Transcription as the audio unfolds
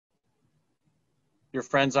Your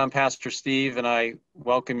friends, I'm Pastor Steve, and I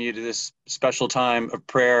welcome you to this special time of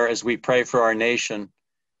prayer as we pray for our nation,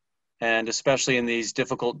 and especially in these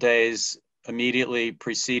difficult days immediately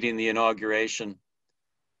preceding the inauguration.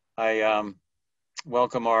 I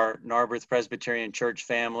welcome our Narberth Presbyterian Church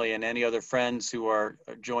family and any other friends who are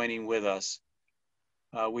joining with us.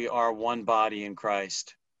 We are one body in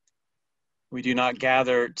Christ. We do not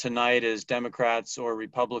gather tonight as Democrats or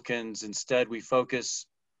Republicans. Instead, we focus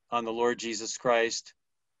on the Lord Jesus Christ,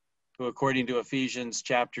 who, according to Ephesians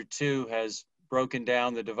chapter 2, has broken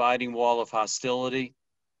down the dividing wall of hostility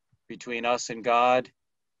between us and God,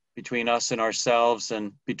 between us and ourselves,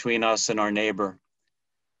 and between us and our neighbor.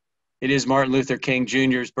 It is Martin Luther King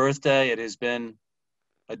Jr.'s birthday. It has been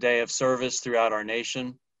a day of service throughout our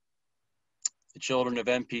nation. The children of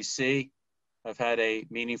MPC have had a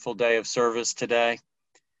meaningful day of service today.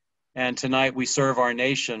 And tonight we serve our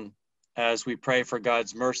nation as we pray for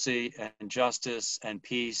God's mercy and justice and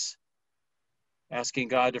peace, asking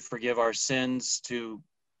God to forgive our sins, to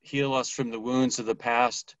heal us from the wounds of the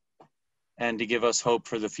past, and to give us hope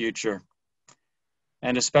for the future.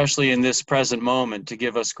 And especially in this present moment, to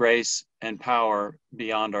give us grace and power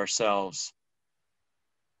beyond ourselves.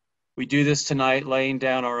 We do this tonight laying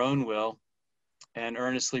down our own will and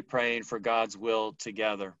earnestly praying for God's will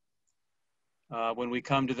together. When we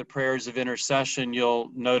come to the prayers of intercession, you'll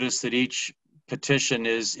notice that each petition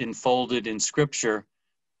is enfolded in Scripture,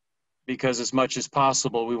 because as much as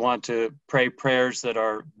possible, we want to pray prayers that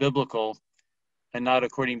are biblical and not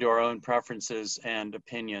according to our own preferences and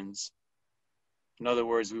opinions. In other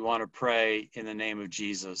words, we want to pray in the name of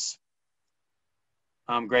Jesus.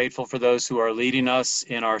 I'm grateful for those who are leading us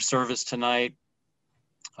in our service tonight.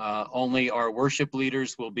 Only our worship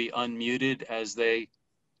leaders will be unmuted as they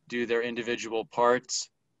do their individual parts.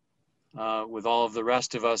 With all of the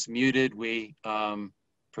rest of us muted, we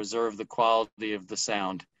preserve the quality of the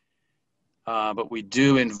sound. But we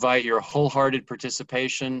do invite your wholehearted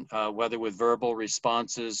participation, whether with verbal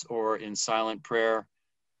responses or in silent prayer,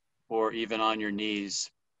 or even on your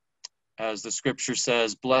knees. As the scripture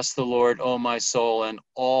says, "Bless the Lord, O my soul, and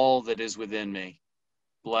all that is within me.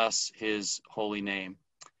 Bless his holy name."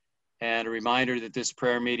 And a reminder that this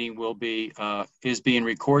prayer meeting is being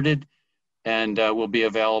recorded and will be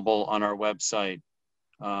available on our website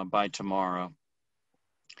by tomorrow.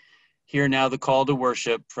 Hear now the call to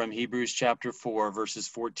worship from Hebrews chapter 4, verses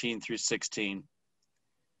 14 through 16.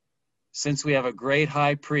 Since we have a great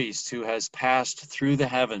high priest who has passed through the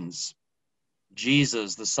heavens,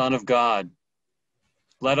 Jesus, the Son of God,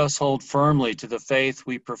 let us hold firmly to the faith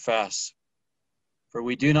we profess. For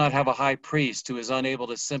we do not have a high priest who is unable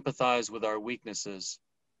to sympathize with our weaknesses,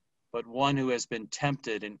 but one who has been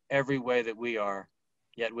tempted in every way that we are,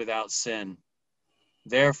 yet without sin.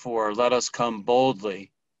 Therefore, let us come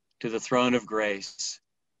boldly to the throne of grace,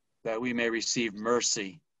 that we may receive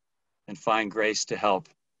mercy and find grace to help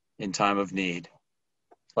in time of need.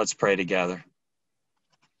 Let's pray together.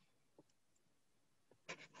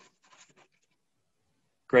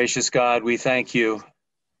 Gracious God, we thank you.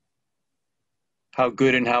 How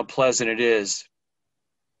good and how pleasant it is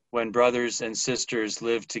when brothers and sisters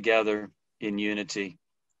live together in unity.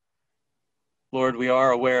 Lord, we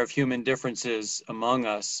are aware of human differences among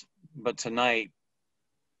us, but tonight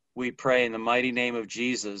we pray in the mighty name of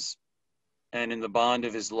Jesus and in the bond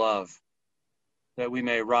of his love, that we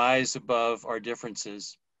may rise above our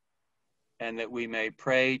differences and that we may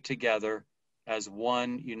pray together as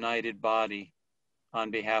one united body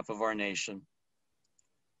on behalf of our nation.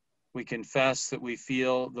 We confess that we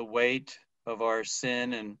feel the weight of our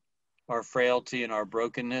sin and our frailty and our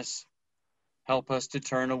brokenness. Help us to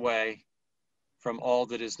turn away from all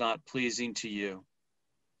that is not pleasing to you.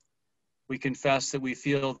 We confess that we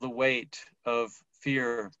feel the weight of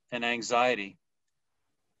fear and anxiety,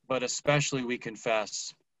 but especially we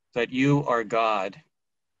confess that you are God,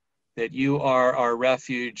 that you are our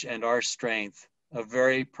refuge and our strength, a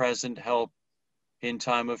very present help in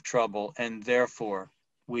time of trouble, and therefore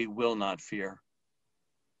we will not fear.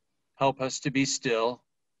 Help us to be still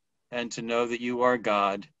and to know that you are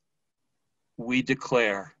God. We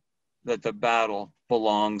declare that the battle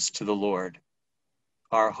belongs to the Lord.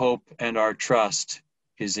 Our hope and our trust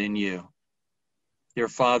is in you. Dear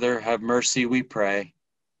Father, have mercy, we pray.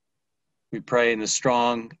 We pray in the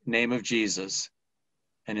strong name of Jesus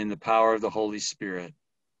and in the power of the Holy Spirit.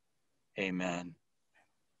 Amen.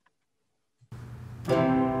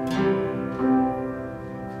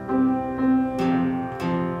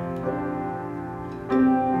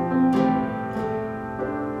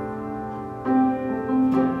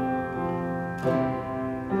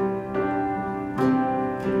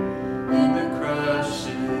 In the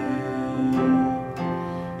crashing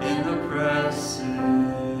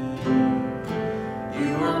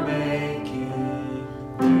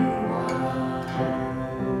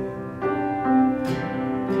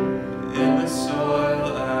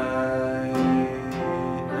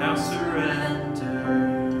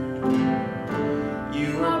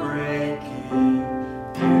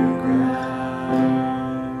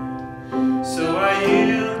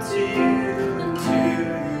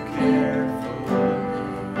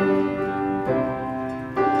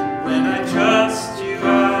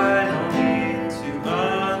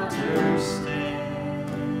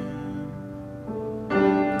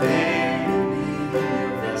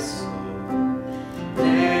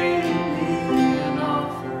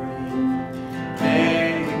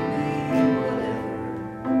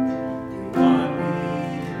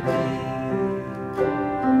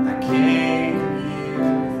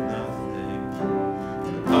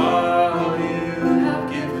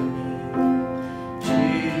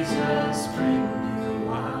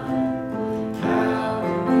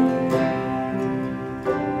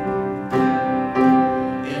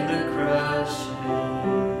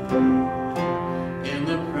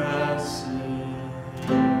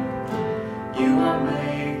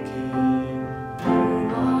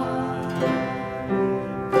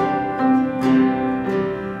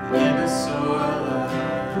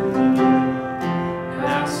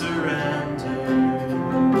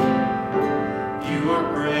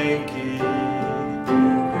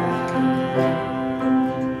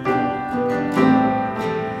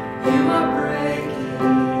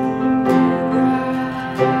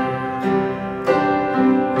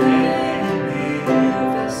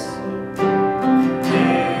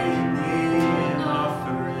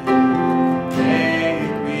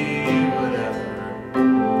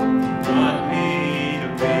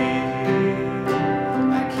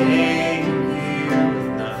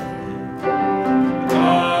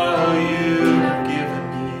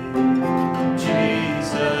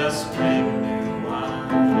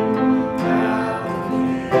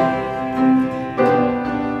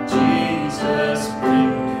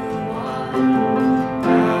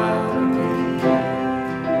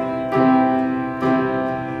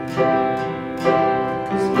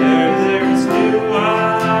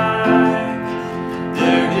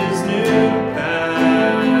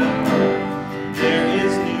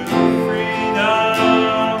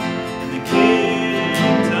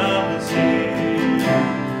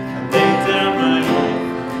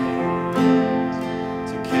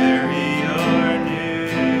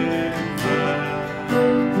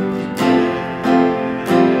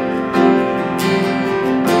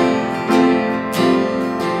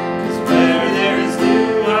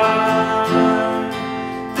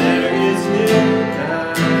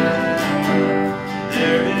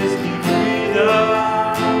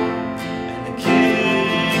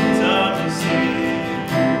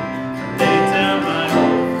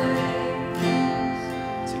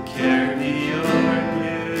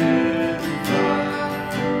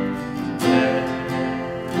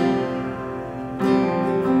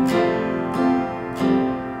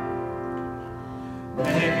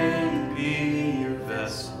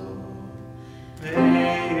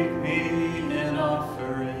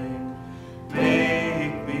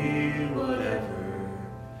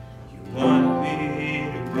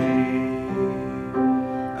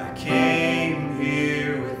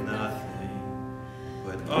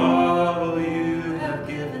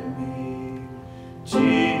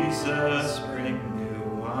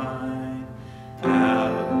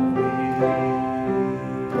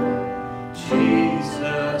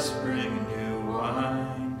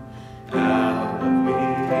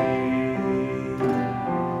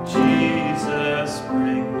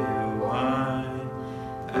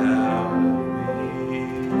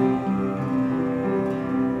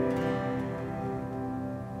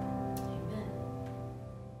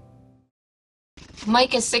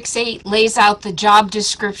Micah 6:8 lays out the job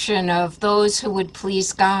description of those who would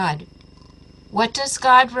please God. What does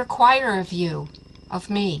God require of you, of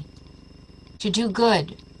me? To do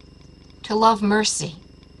good, to love mercy,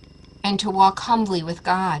 and to walk humbly with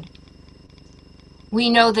God. We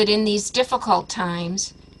know that in these difficult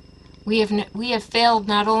times, we have failed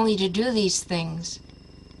not only to do these things,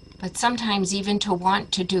 but sometimes even to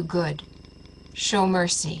want to do good, show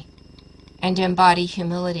mercy, and embody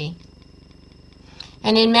humility.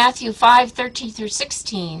 And in Matthew 5:13 through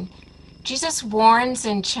 16, Jesus warns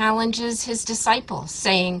and challenges his disciples,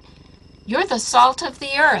 saying, "You're the salt of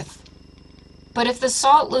the earth, but if the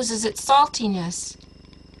salt loses its saltiness,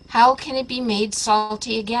 how can it be made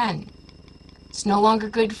salty again? It's no longer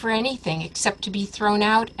good for anything except to be thrown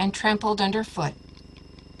out and trampled underfoot.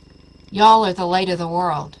 Y'all are the light of the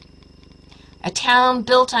world. A town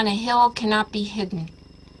built on a hill cannot be hidden.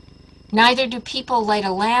 Neither do people light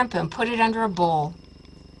a lamp and put it under a bowl.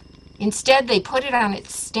 Instead, they put it on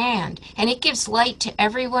its stand, and it gives light to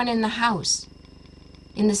everyone in the house.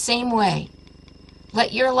 In the same way,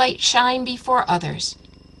 let your light shine before others,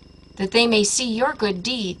 that they may see your good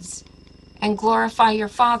deeds and glorify your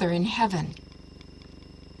Father in heaven."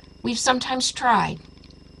 We've sometimes tried,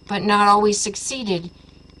 but not always succeeded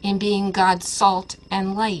in being God's salt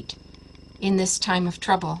and light in this time of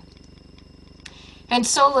trouble. And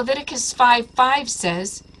so Leviticus 5:5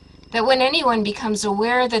 says that when anyone becomes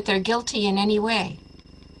aware that they're guilty in any way,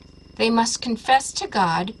 they must confess to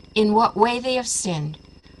God in what way they have sinned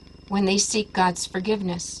when they seek God's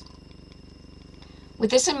forgiveness. With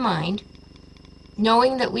this in mind,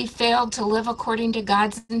 knowing that we failed to live according to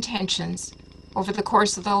God's intentions over the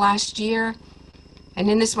course of the last year, and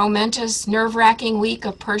in this momentous, nerve-wracking week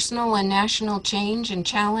of personal and national change and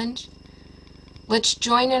challenge, let's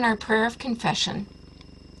join in our prayer of confession.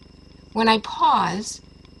 When I pause,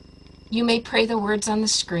 you may pray the words on the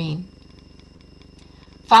screen.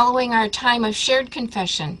 Following our time of shared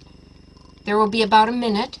confession, there will be about a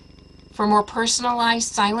minute for more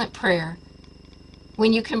personalized silent prayer,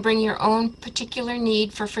 when you can bring your own particular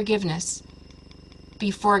need for forgiveness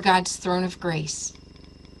before God's throne of grace.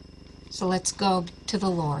 So let's go to the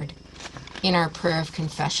Lord in our prayer of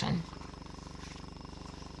confession.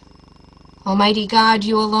 Almighty God,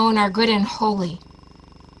 you alone are good and holy,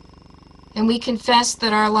 and we confess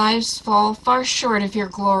that our lives fall far short of your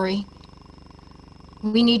glory.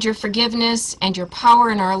 We need your forgiveness and your power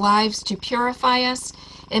in our lives to purify us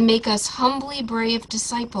and make us humbly brave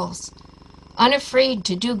disciples, unafraid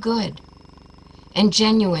to do good, and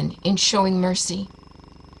genuine in showing mercy.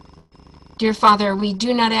 Dear Father, we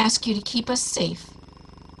do not ask you to keep us safe,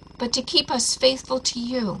 but to keep us faithful to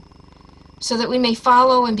you, so that we may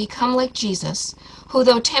follow and become like Jesus, who,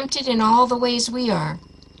 though tempted in all the ways we are,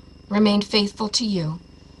 remained faithful to you.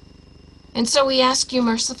 And so we ask you,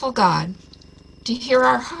 merciful God, to hear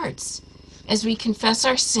our hearts as we confess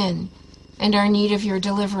our sin and our need of your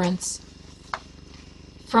deliverance.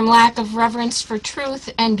 From lack of reverence for truth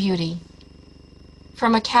and beauty,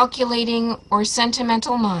 from a calculating or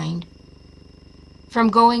sentimental mind, from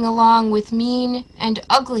going along with mean and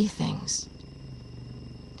ugly things.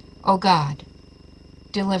 O God,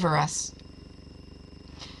 deliver us.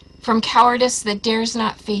 From cowardice that dares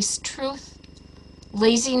not face truth,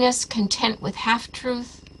 laziness content with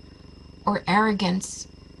half-truth, or arrogance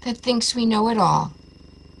that thinks we know it all.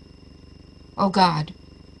 O God,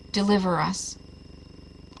 deliver us.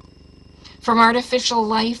 From artificial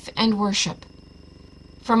life and worship,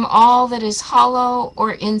 from all that is hollow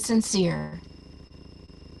or insincere.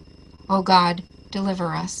 O God,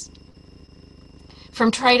 deliver us.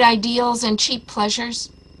 From trite ideals and cheap pleasures,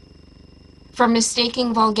 from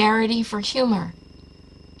mistaking vulgarity for humor.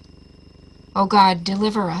 O God,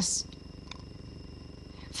 deliver us.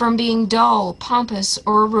 From being dull, pompous,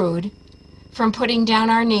 or rude, from putting down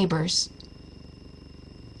our neighbors.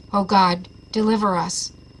 O God, deliver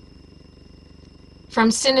us.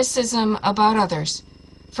 From cynicism about others,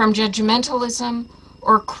 from judgmentalism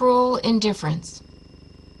or cruel indifference.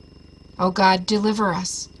 O God, deliver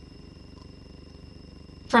us.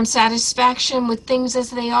 From satisfaction with things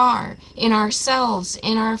as they are, in ourselves,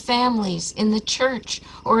 in our families, in the church,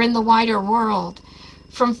 or in the wider world,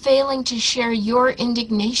 from failing to share your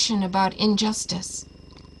indignation about injustice.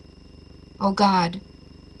 O God,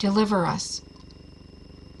 deliver us.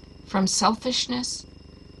 From selfishness,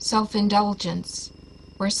 self-indulgence,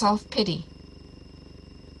 or self-pity.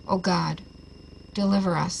 O God,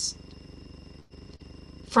 deliver us.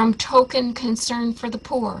 From token concern for the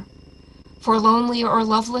poor, for lonely or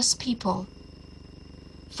loveless people,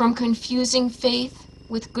 from confusing faith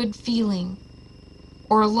with good feeling,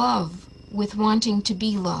 or love with wanting to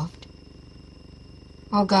be loved.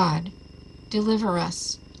 O God, deliver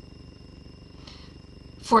us.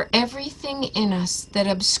 For everything in us that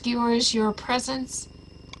obscures your presence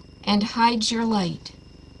and hides your light,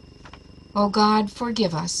 O God,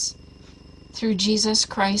 forgive us. Through Jesus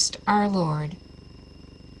Christ our Lord.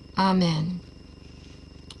 Amen.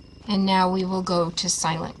 And now we will go to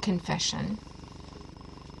silent confession.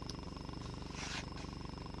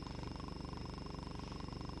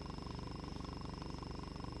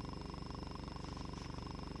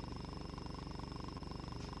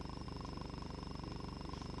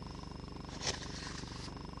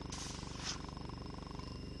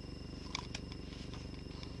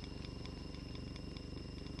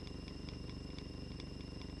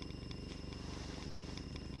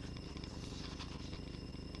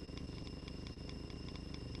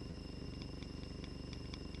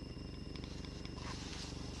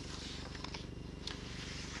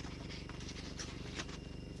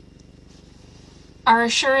 Our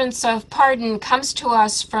assurance of pardon comes to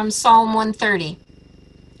us from Psalm 130.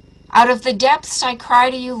 Out of the depths I cry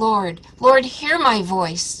to you, Lord. Lord, hear my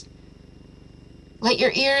voice. Let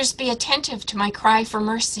your ears be attentive to my cry for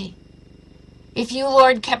mercy. If you,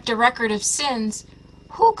 Lord, kept a record of sins,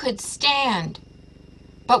 who could stand?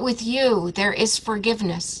 But with you there is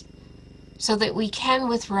forgiveness, so that we can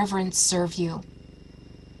with reverence serve you.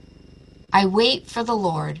 I wait for the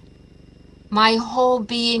Lord. My whole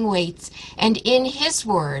being waits, and in his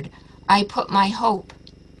word I put my hope.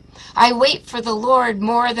 I wait for the Lord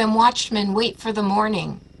more than watchmen wait for the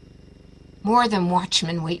morning. More than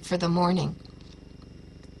watchmen wait for the morning.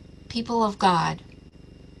 People of God,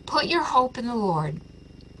 put your hope in the Lord.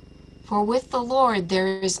 For with the Lord there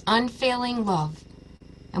is unfailing love,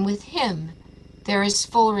 and with him there is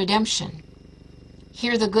full redemption.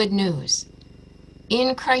 Hear the good news.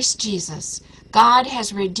 In Christ Jesus, God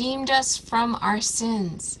has redeemed us from our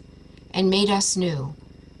sins and made us new.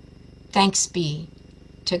 Thanks be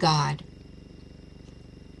to God.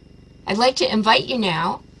 I'd like to invite you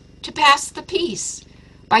now to pass the peace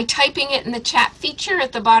by typing it in the chat feature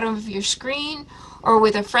at the bottom of your screen or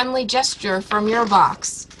with a friendly gesture from your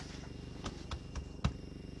box.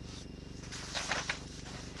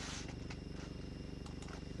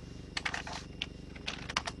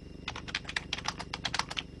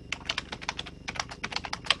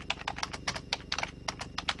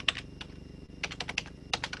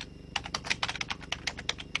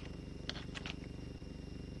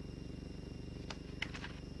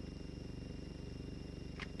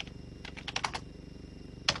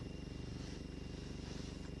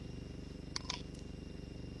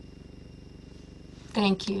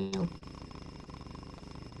 Thank you.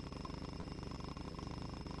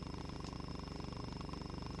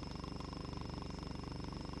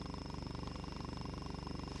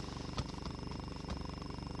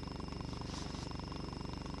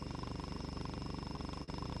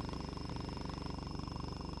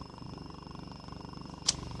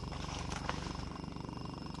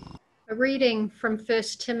 A reading from 1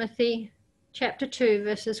 Timothy chapter 2,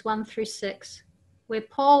 verses 1 through 6, where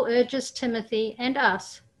Paul urges Timothy and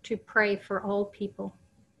us to pray for all people.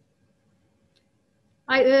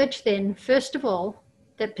 I urge then, first of all,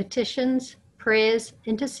 that petitions, prayers,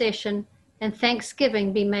 intercession, and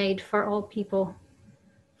thanksgiving be made for all people,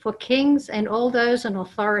 for kings and all those in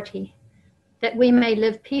authority, that we may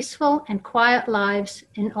live peaceful and quiet lives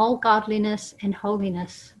in all godliness and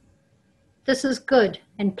holiness. This is good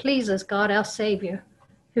and pleases God our Savior,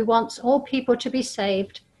 who wants all people to be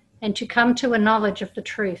saved and to come to a knowledge of the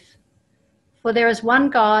truth. For there is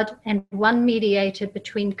one God and one mediator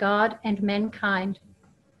between God and mankind,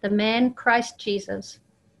 the man Christ Jesus,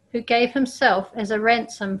 who gave himself as a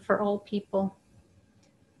ransom for all people.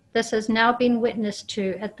 This has now been witnessed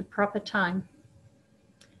to at the proper time.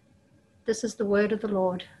 This is the word of the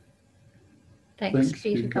Lord. Thanks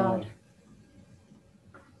be to God.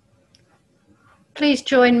 Please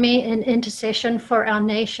join me in intercession for our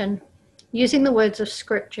nation, using the words of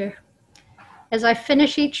Scripture. As I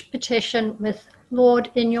finish each petition with,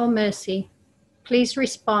 Lord, in your mercy, please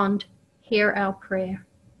respond, hear our prayer.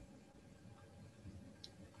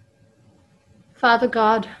 Father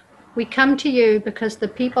God, we come to you because the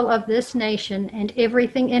people of this nation and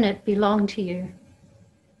everything in it belong to you.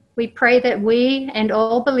 We pray that we and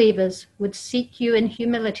all believers would seek you in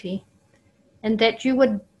humility, and that you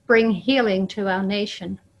would bring healing to our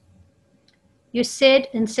nation. You said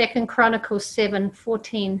in 2 Chronicles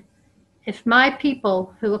 7:14, if my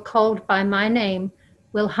people who are called by my name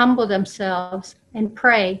will humble themselves and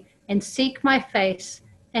pray and seek my face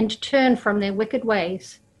and turn from their wicked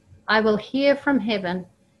ways, I will hear from heaven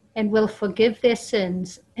and will forgive their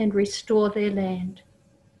sins and restore their land.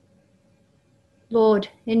 Lord,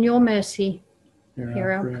 in your mercy,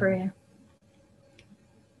 hear our prayer.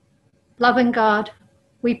 Loving God,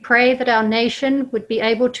 we pray that our nation would be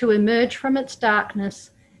able to emerge from its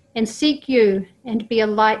darkness and seek you and be a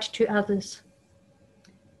light to others.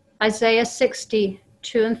 Isaiah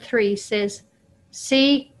 60:2-3 says,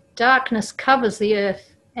 "See, darkness covers the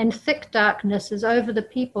earth, and thick darkness is over the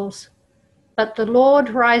peoples. But the Lord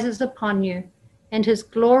rises upon you, and his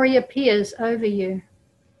glory appears over you.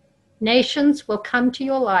 Nations will come to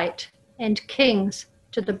your light, and kings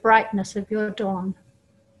to the brightness of your dawn."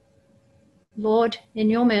 Lord, in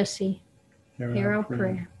your mercy, hear our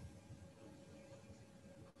prayer.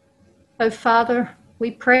 O Father,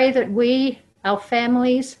 we pray that we, our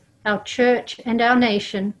families, our church, and our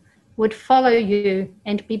nation would follow you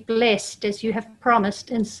and be blessed as you have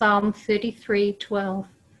promised in Psalm 33:12.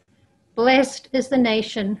 Blessed is the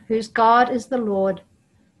nation whose God is the Lord,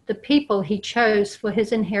 the people he chose for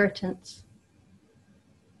his inheritance.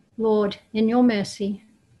 Lord, in your mercy,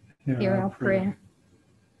 hear our prayer.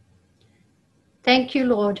 Thank you,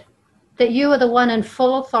 Lord, that you are the one in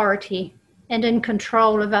full authority and in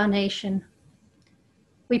control of our nation.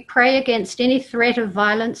 We pray against any threat of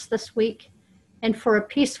violence this week and for a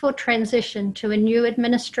peaceful transition to a new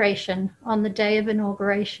administration on the day of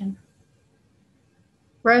inauguration.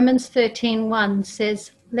 Romans 13:1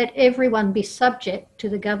 says, "Let everyone be subject to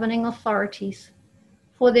the governing authorities,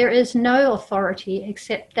 for there is no authority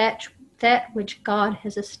except that which God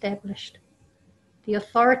has established. The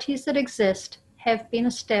authorities that exist have been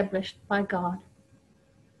established by God."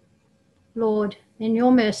 Lord, in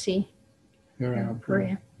your mercy, hear our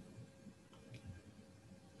prayer.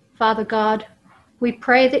 Father God, we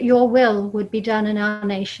pray that your will would be done in our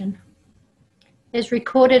nation. As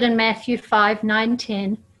recorded in Matthew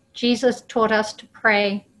 5:9-10, Jesus taught us to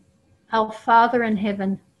pray, "Our Father in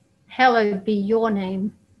heaven, hallowed be your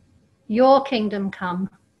name. Your kingdom come,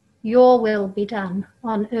 your will be done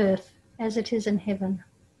on earth as it is in heaven."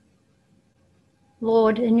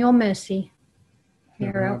 Lord, in your mercy,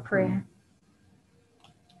 hear our prayer.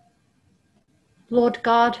 Lord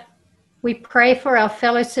God, we pray for our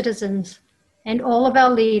fellow citizens and all of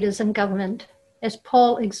our leaders in government, as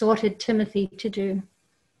Paul exhorted Timothy to do.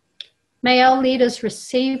 May our leaders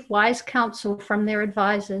receive wise counsel from their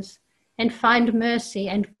advisors and find mercy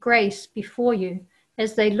and grace before you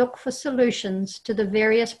as they look for solutions to the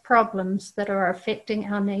various problems that are affecting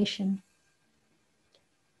our nation.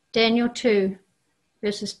 Daniel 2,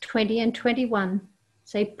 verses 20 and 21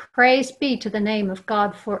 say, "Praise be to the name of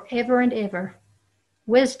God forever and ever.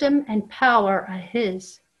 Wisdom and power are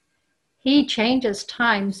his. He changes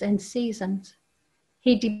times and seasons.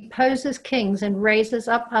 He deposes kings and raises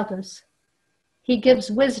up others. He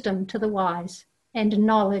gives wisdom to the wise and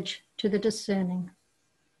knowledge to the discerning."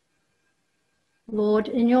 Lord,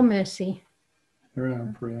 in your mercy, hear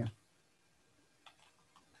our prayer.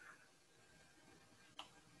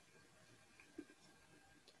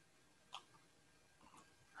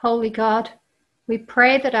 Holy God, we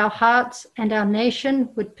pray that our hearts and our nation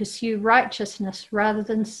would pursue righteousness rather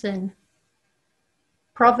than sin.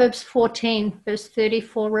 Proverbs 14, verse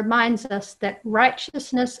 34 reminds us that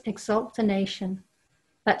righteousness exalts a nation,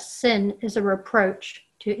 but sin is a reproach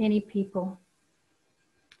to any people.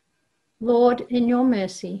 Lord, in your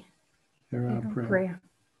mercy, hear our prayer.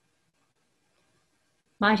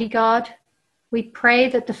 Mighty God, we pray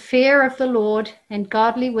that the fear of the Lord and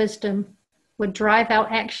godly wisdom would drive our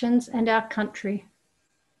actions and our country.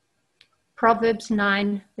 Proverbs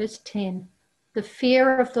 9, verse 10, "The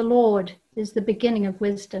fear of the Lord is the beginning of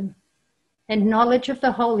wisdom, and knowledge of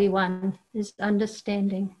the Holy One is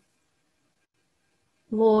understanding."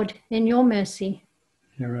 Lord, in your mercy,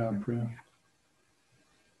 hear our prayer.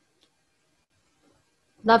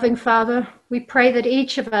 Loving Father, we pray that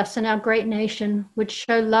each of us in our great nation would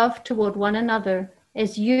show love toward one another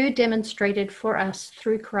as you demonstrated for us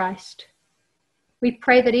through Christ. We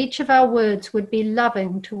pray that each of our words would be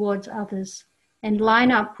loving towards others and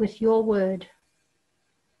line up with your word.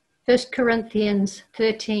 1 Corinthians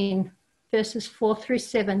 13, verses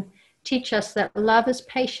 4-7 teach us that love is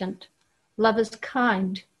patient, love is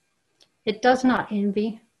kind. It does not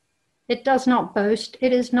envy, it does not boast,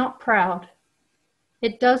 it is not proud.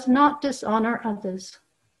 It does not dishonor others.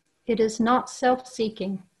 It is not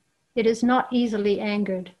self-seeking. It is not easily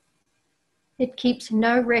angered. It keeps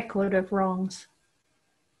no record of wrongs.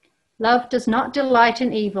 Love does not delight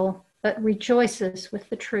in evil, but rejoices with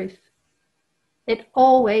the truth. It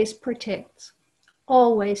always protects,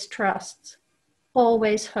 always trusts,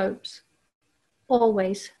 always hopes,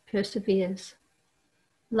 always perseveres.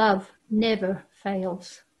 Love never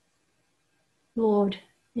fails. Lord,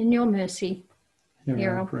 in your mercy,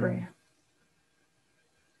 hear our prayer.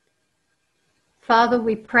 Father,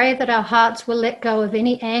 we pray that our hearts will let go of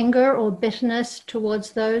any anger or bitterness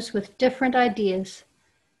towards those with different ideas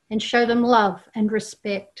and show them love and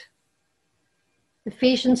respect.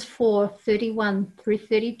 Ephesians 4:31 through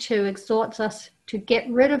 32 exhorts us to get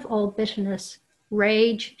rid of all bitterness,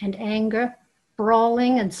 rage and anger,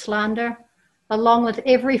 brawling and slander, along with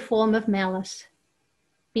every form of malice.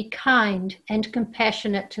 Be kind and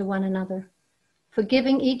compassionate to one another,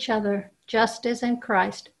 forgiving each other just as in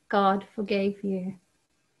Christ God forgave you.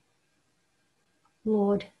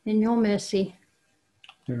 Lord, in your mercy,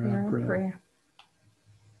 Hear our prayer.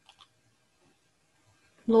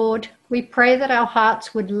 Lord, we pray that our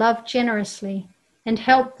hearts would love generously and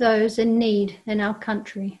help those in need in our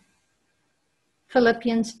country.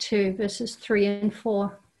 Philippians 2, verses 3 and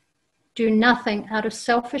 4. Do nothing out of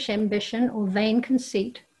selfish ambition or vain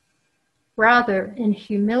conceit. Rather, in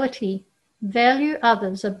humility, value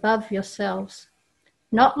others above yourselves,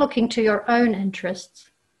 not looking to your own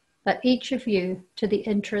interests, but each of you to the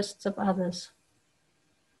interests of others.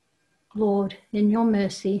 Lord, in your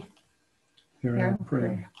mercy, Hear our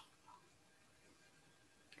prayer.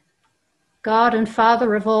 God and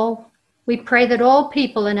Father of all, we pray that all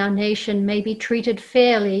people in our nation may be treated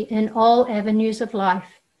fairly in all avenues of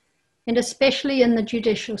life, and especially in the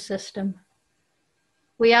judicial system.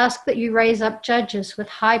 We ask that you raise up judges with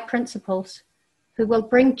high principles who will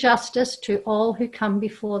bring justice to all who come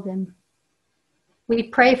before them. We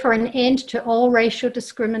pray for an end to all racial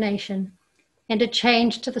discrimination and a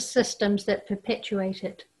change to the systems that perpetuate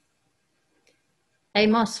it.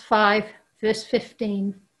 Amos 5, verse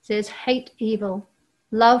 15 says, hate evil,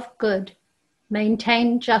 love good,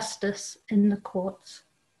 maintain justice in the courts.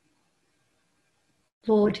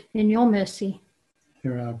 Lord, in your mercy,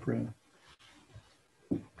 Hear our prayer.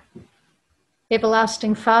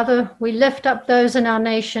 Everlasting Father, we lift up those in our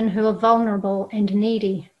nation who are vulnerable and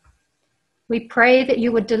needy. We pray that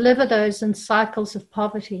you would deliver those in cycles of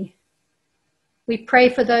poverty. We pray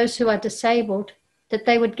for those who are disabled, that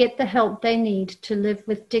they would get the help they need to live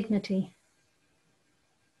with dignity.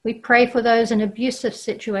 We pray for those in abusive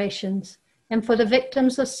situations and for the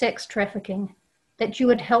victims of sex trafficking, that you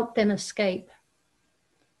would help them escape.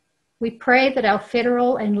 We pray that our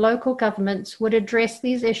federal and local governments would address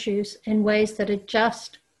these issues in ways that are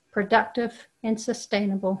just, productive, and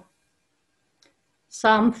sustainable.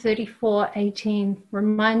 Psalm 34:18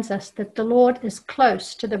 reminds us that the Lord is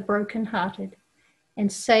close to the brokenhearted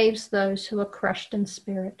and saves those who are crushed in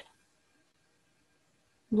spirit.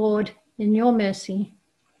 Lord, in your mercy,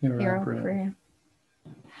 hear our prayer.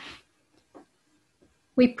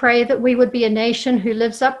 We pray that we would be a nation who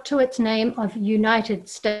lives up to its name of United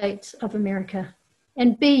States of America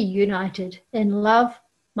and be united in love,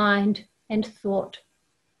 mind, and thought.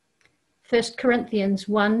 1 Corinthians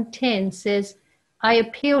 1:10 says, I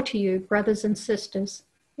appeal to you, brothers and sisters,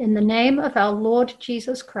 in the name of our Lord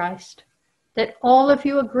Jesus Christ, that all of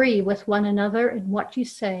you agree with one another in what you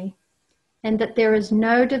say, and that there is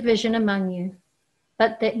no division among you,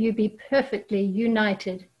 but that you be perfectly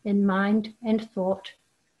united in mind and thought.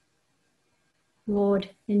 Lord,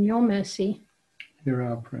 in your mercy, Hear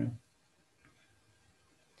our prayer.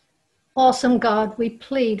 Awesome God, we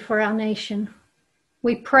plead for our nation.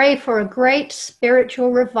 We pray for a great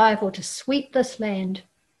spiritual revival to sweep this land,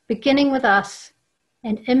 beginning with us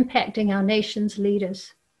and impacting our nation's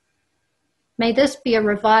leaders. May this be a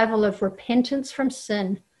revival of repentance from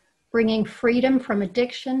sin, bringing freedom from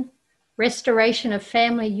addiction, restoration of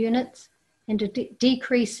family units, and a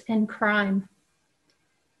decrease in crime.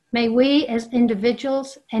 May we as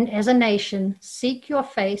individuals and as a nation seek your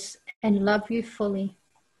face and love you fully.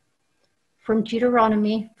 From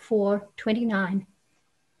Deuteronomy 4:29,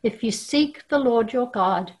 if you seek the Lord your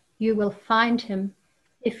God, you will find him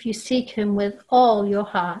if you seek him with all your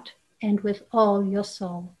heart and with all your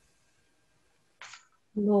soul.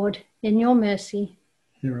 Lord, in your mercy,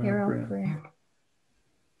 hear our prayer.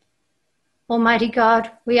 Almighty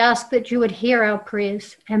God, we ask that you would hear our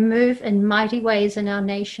prayers and move in mighty ways in our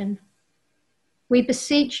nation. We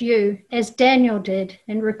beseech you, as Daniel did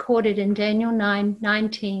and recorded in Daniel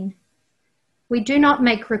 9:19. We do not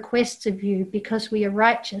make requests of you because we are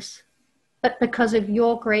righteous, but because of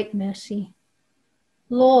your great mercy.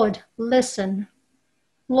 Lord, listen.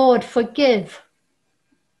 Lord, forgive.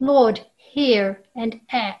 Lord, hear and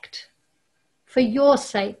act. For your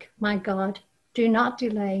sake, my God, do not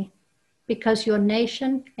delay, because your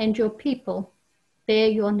nation and your people bear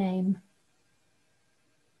your name.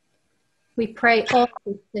 We pray all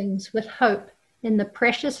these things with hope in the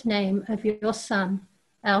precious name of your Son,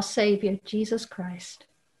 our Savior, Jesus Christ.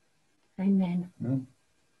 Amen. Amen.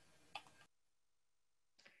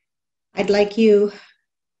 I'd like you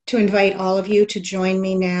to invite all of you to join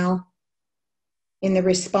me now in the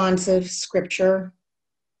responsive scripture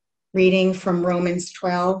reading from Romans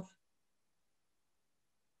 12,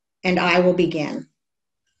 and I will begin.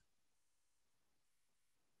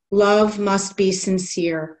 Love must be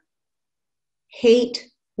sincere. Hate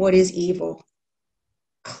what is evil.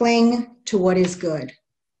 Cling to what is good.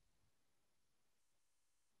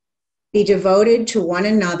 Be devoted to one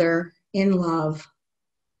another in love.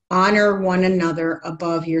 Honor one another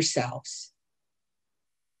above yourselves.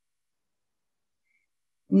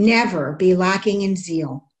 Never be lacking in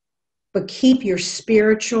zeal, but keep your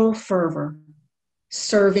spiritual fervor,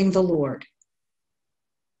 serving the Lord.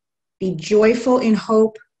 Be joyful in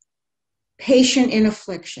hope, patient in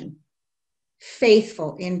affliction,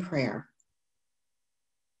 faithful in prayer.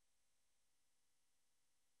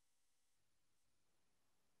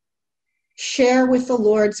 Share with the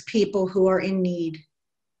Lord's people who are in need.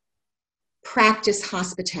 Practice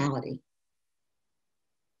hospitality.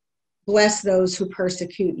 Bless those who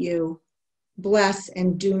persecute you. Bless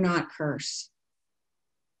and do not curse.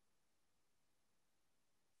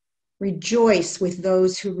 Rejoice with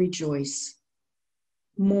those who rejoice.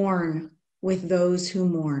 Mourn with those who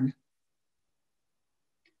mourn.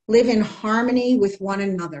 Live in harmony with one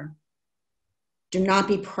another. Do not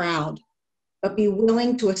be proud, but be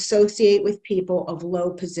willing to associate with people of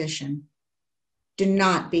low position. Do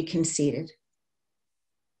not be conceited.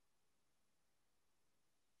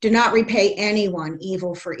 Do not repay anyone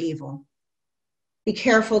evil for evil. Be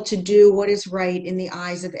careful to do what is right in the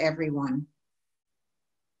eyes of everyone.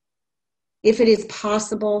 If it is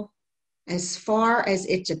possible, as far as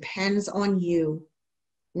it depends on you,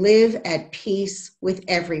 live at peace with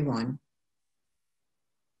everyone.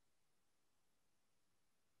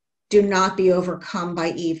 Do not be overcome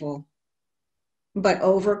by evil, but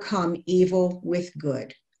overcome evil with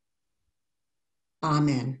good.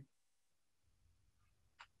 Amen.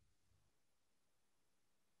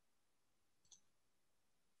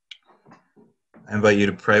 I invite you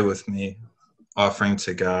to pray with me, offering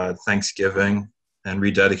to God thanksgiving and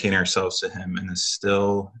rededicating ourselves to Him in this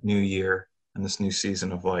still new year and this new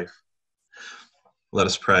season of life. Let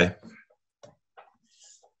us pray.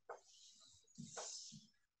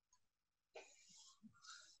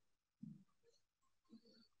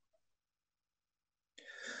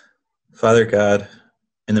 Father God,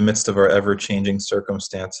 in the midst of our ever-changing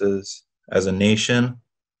circumstances, as a nation,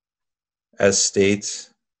 as states,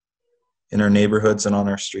 in our neighborhoods and on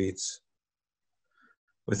our streets,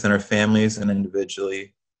 within our families and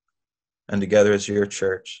individually, and together as your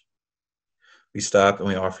church, we stop and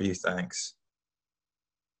we offer you thanks.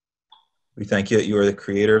 We thank you that you are the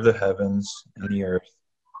creator of the heavens and the earth,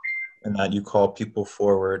 and that you call people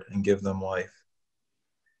forward and give them life.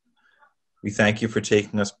 We thank you for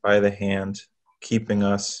taking us by the hand, keeping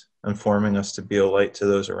us and forming us to be a light to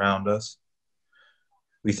those around us.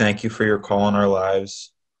 We thank you for your call on our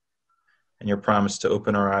lives and your promise to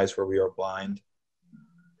open our eyes where we are blind,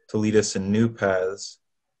 to lead us in new paths,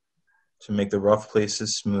 to make the rough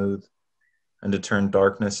places smooth, and to turn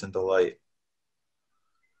darkness into light.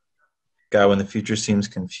 God, when the future seems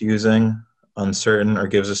confusing, uncertain, or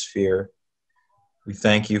gives us fear, we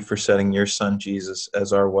thank you for setting your Son Jesus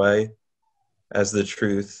as our way, as the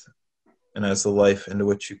truth, and as the life into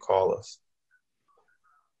which you call us.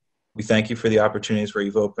 We thank you for the opportunities where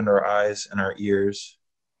you've opened our eyes and our ears,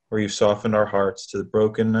 where you've softened our hearts to the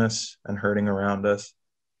brokenness and hurting around us.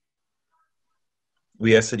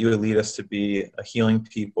 We ask that you would lead us to be a healing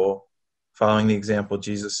people, following the example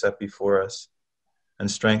Jesus set before us, and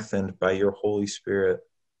strengthened by your Holy Spirit.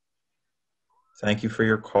 Thank you for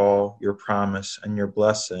your call, your promise, and your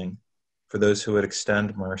blessing for those who would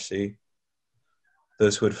extend mercy,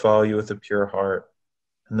 those who would follow you with a pure heart,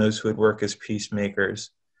 and those who would work as peacemakers,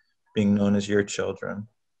 being known as your children.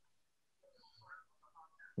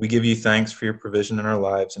 We give you thanks for your provision in our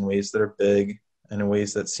lives in ways that are big and in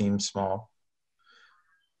ways that seem small.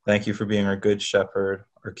 Thank you for being our good shepherd,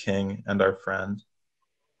 our king, and our friend.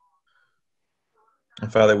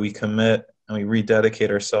 And Father, we commit and we rededicate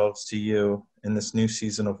ourselves to you in this new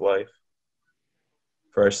season of life,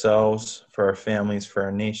 for ourselves, for our families, for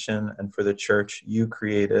our nation, and for the church you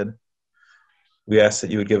created. We ask that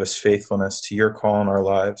you would give us faithfulness to your call in our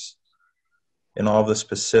lives, in all the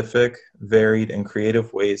specific, varied, and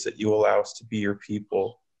creative ways that you allow us to be your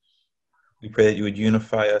people. We pray that you would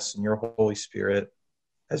unify us in your Holy Spirit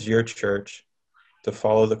as your church to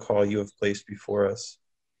follow the call you have placed before us.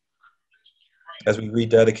 As we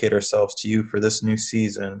rededicate ourselves to you for this new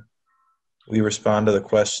season, we respond to the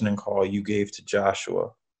question and call you gave to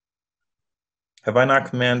Joshua. Have I not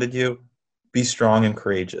commanded you? Be strong and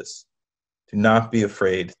courageous. Do not be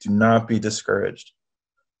afraid. Do not be discouraged.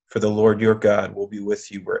 For the Lord your God will be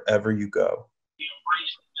with you wherever you go.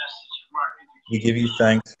 We give you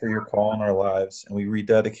thanks for your call in our lives, and we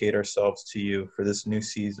rededicate ourselves to you for this new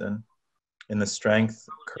season in the strength,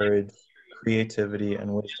 courage, creativity,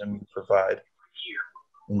 and wisdom you provide.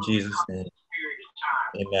 In Jesus' name,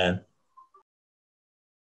 amen.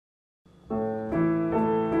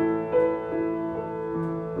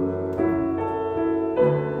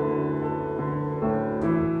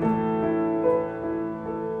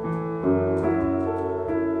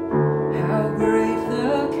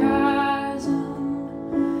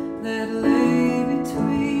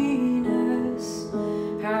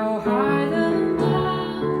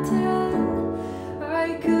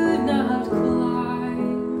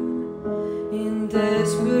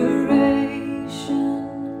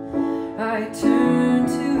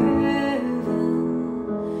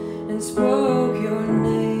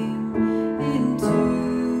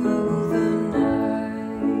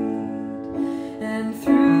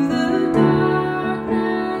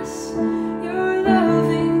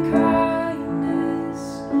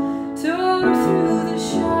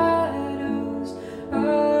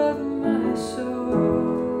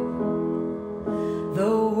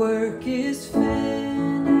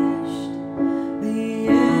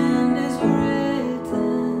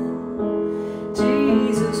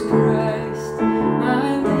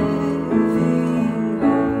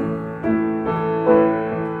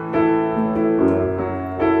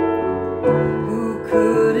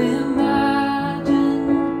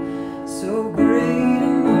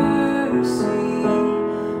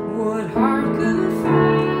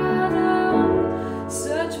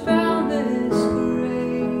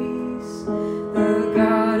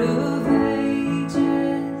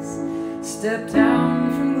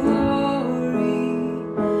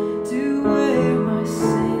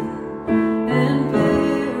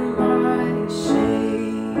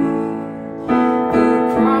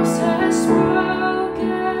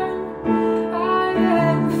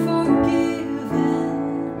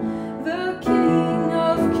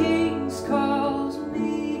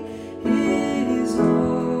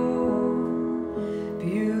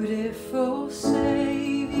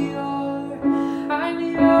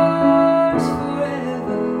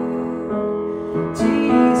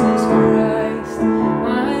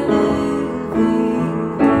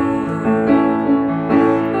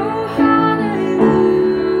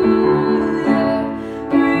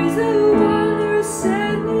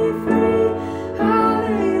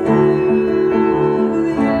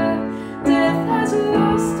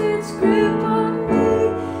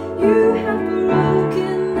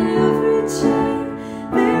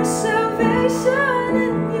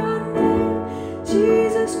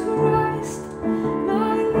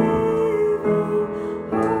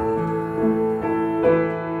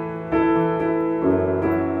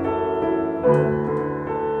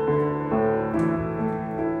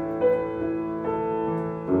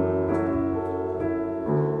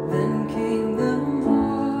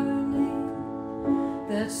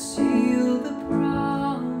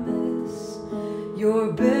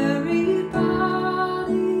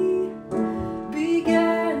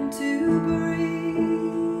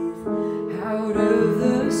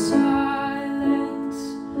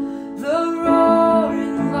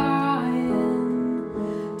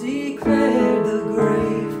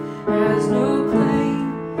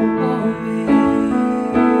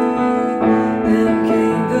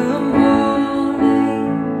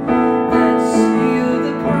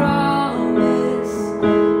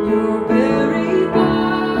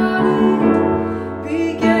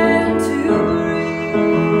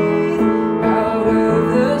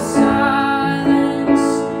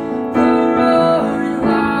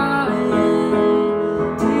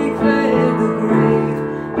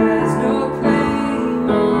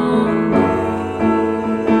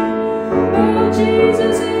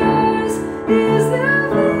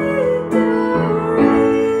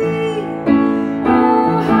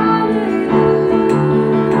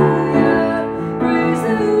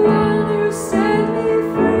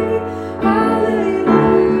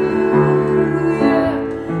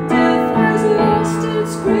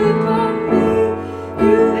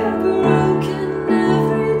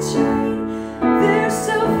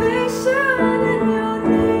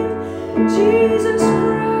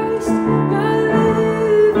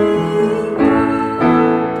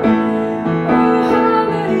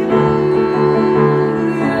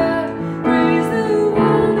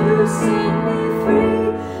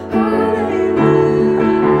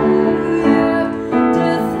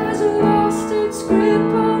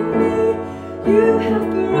 You have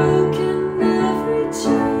broken every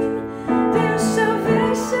chain.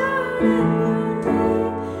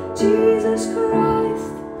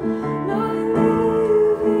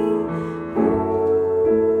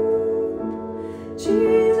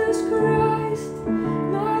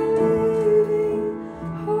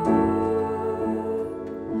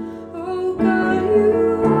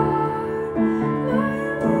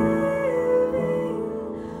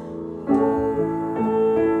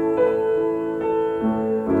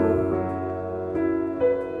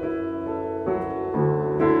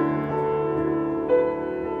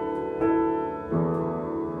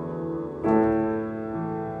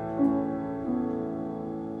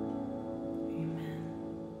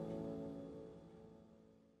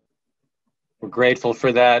 grateful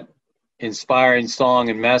for that inspiring song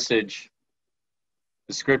and message.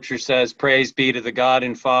 The scripture says, "Praise be to the God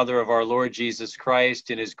and Father of our Lord Jesus Christ.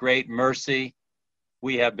 In his great mercy,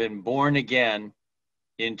 we have been born again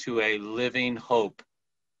into a living hope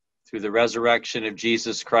through the resurrection of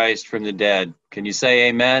Jesus Christ from the dead." Can you say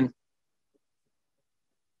amen?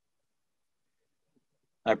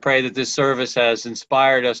 I pray that this service has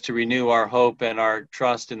inspired us to renew our hope and our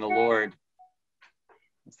trust in the Lord.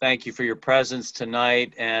 Thank you for your presence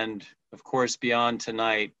tonight, and of course, beyond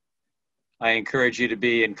tonight, I encourage you to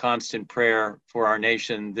be in constant prayer for our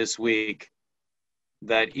nation this week,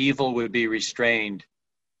 that evil would be restrained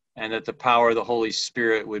and that the power of the Holy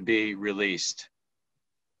Spirit would be released.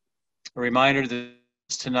 A reminder that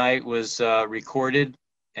this tonight was recorded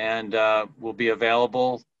and will be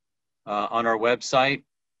available on our website.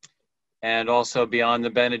 And also beyond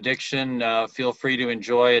the benediction, feel free to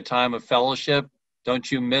enjoy a time of fellowship.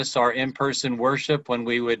 Don't you miss our in-person worship when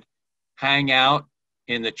we would hang out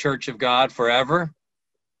in the Church of God forever?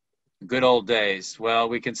 Good old days. Well,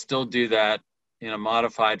 we can still do that in a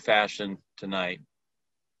modified fashion tonight.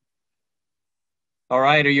 All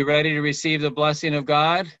right, are you ready to receive the blessing of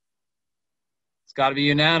God? It's got to be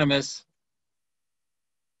unanimous.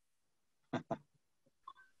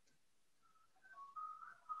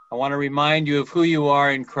 I want to remind you of who you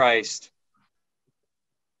are in Christ.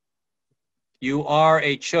 You are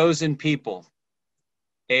a chosen people,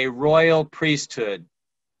 a royal priesthood,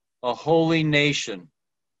 a holy nation.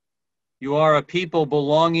 You are a people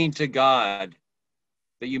belonging to God,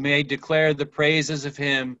 that you may declare the praises of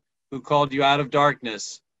him who called you out of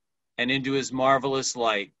darkness and into his marvelous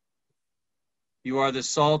light. You are the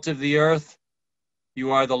salt of the earth.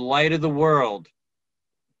 You are the light of the world.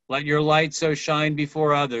 Let your light so shine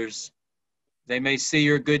before others, they may see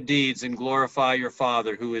your good deeds and glorify your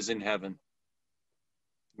Father who is in heaven.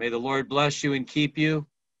 May the Lord bless you and keep you.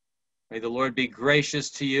 May the Lord be gracious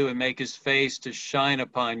to you and make his face to shine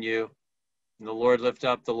upon you. And the Lord lift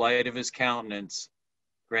up the light of his countenance,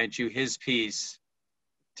 grant you his peace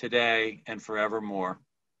today and forevermore.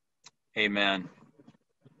 Amen.